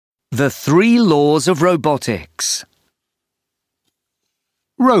The 3 Laws of Robotics.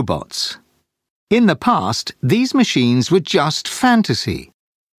 Robots. In the past, these machines were just fantasy.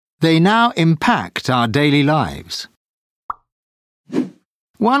 They now impact our daily lives.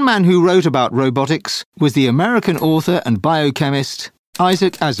 One man who wrote about robotics was the American author and biochemist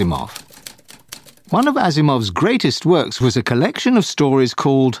Isaac Asimov. One of Asimov's greatest works was a collection of stories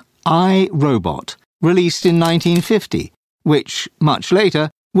called I, Robot, released in 1950, which, much later,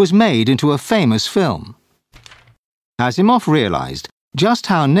 was made into a famous film. Asimov realized just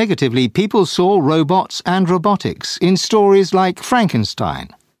how negatively people saw robots and robotics in stories like Frankenstein.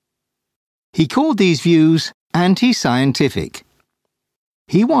 He called these views anti-scientific.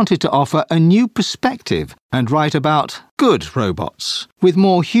 He wanted to offer a new perspective and write about good robots with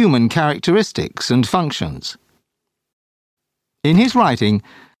more human characteristics and functions. In his writing,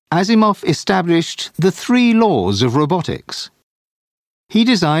 Asimov established the 3 laws of robotics. He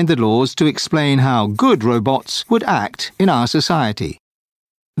designed the laws to explain how good robots would act in our society.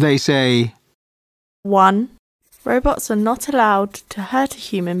 They say: 1. Robots are not allowed to hurt a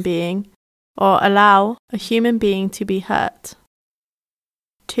human being or allow a human being to be hurt.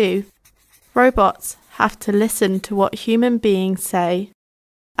 2. Robots have to listen to what human beings say,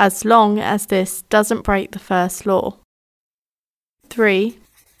 as long as this doesn't break the first law. 3.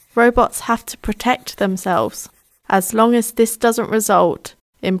 Robots have to protect themselves, as long as this doesn't result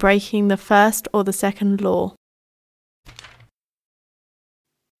in breaking the first or the second law.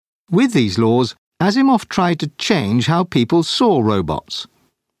 With these laws, Asimov tried to change how people saw robots.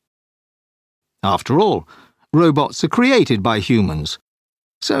 After all, robots are created by humans,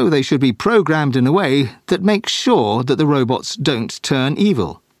 so they should be programmed in a way that makes sure that the robots don't turn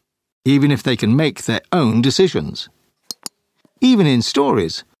evil, even if they can make their own decisions. Even in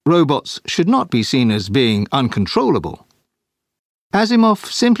stories, robots should not be seen as being uncontrollable. Asimov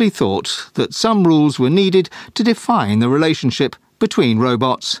simply thought that some rules were needed to define the relationship between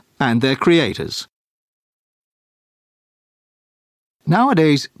robots and their creators.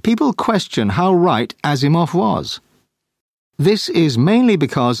 Nowadays, people question how right Asimov was. This is mainly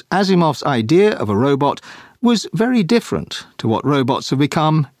because Asimov's idea of a robot was very different to what robots have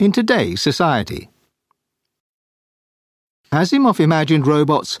become in today's society. Asimov imagined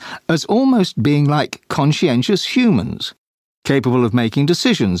robots as almost being like conscientious humans, capable of making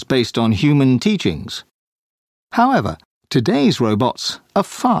decisions based on human teachings. However, today's robots are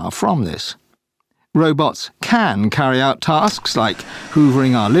far from this. Robots can carry out tasks like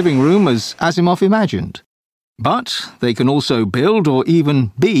hoovering our living room as Asimov imagined. But they can also build or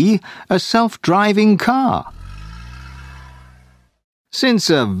even be a self-driving car. Since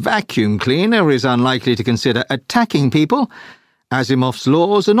a vacuum cleaner is unlikely to consider attacking people, Asimov's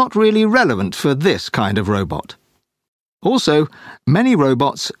laws are not really relevant for this kind of robot. Also, many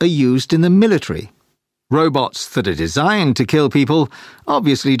robots are used in the military. Robots that are designed to kill people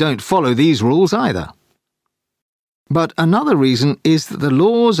obviously don't follow these rules either. But another reason is that the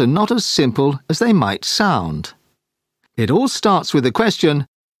laws are not as simple as they might sound. It all starts with the question,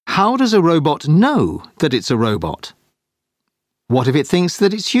 how does a robot know that it's a robot? What if it thinks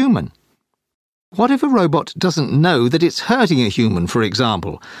that it's human? What if a robot doesn't know that it's hurting a human, for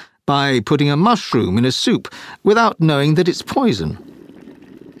example, by putting a mushroom in a soup without knowing that it's poison?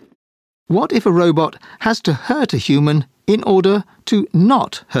 What if a robot has to hurt a human in order to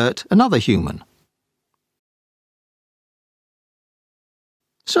not hurt another human?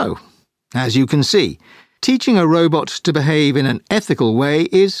 So, as you can see, teaching a robot to behave in an ethical way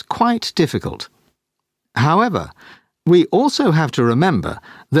is quite difficult. However, we also have to remember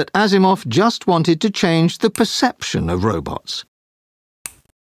that Asimov just wanted to change the perception of robots.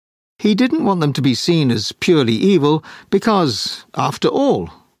 He didn't want them to be seen as purely evil because, after all,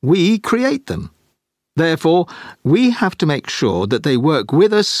 we create them. Therefore, we have to make sure that they work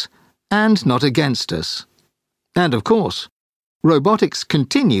with us and not against us. And of course, robotics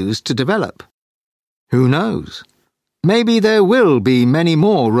continues to develop. Who knows? Maybe there will be many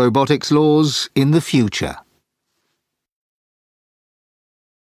more robotics laws in the future.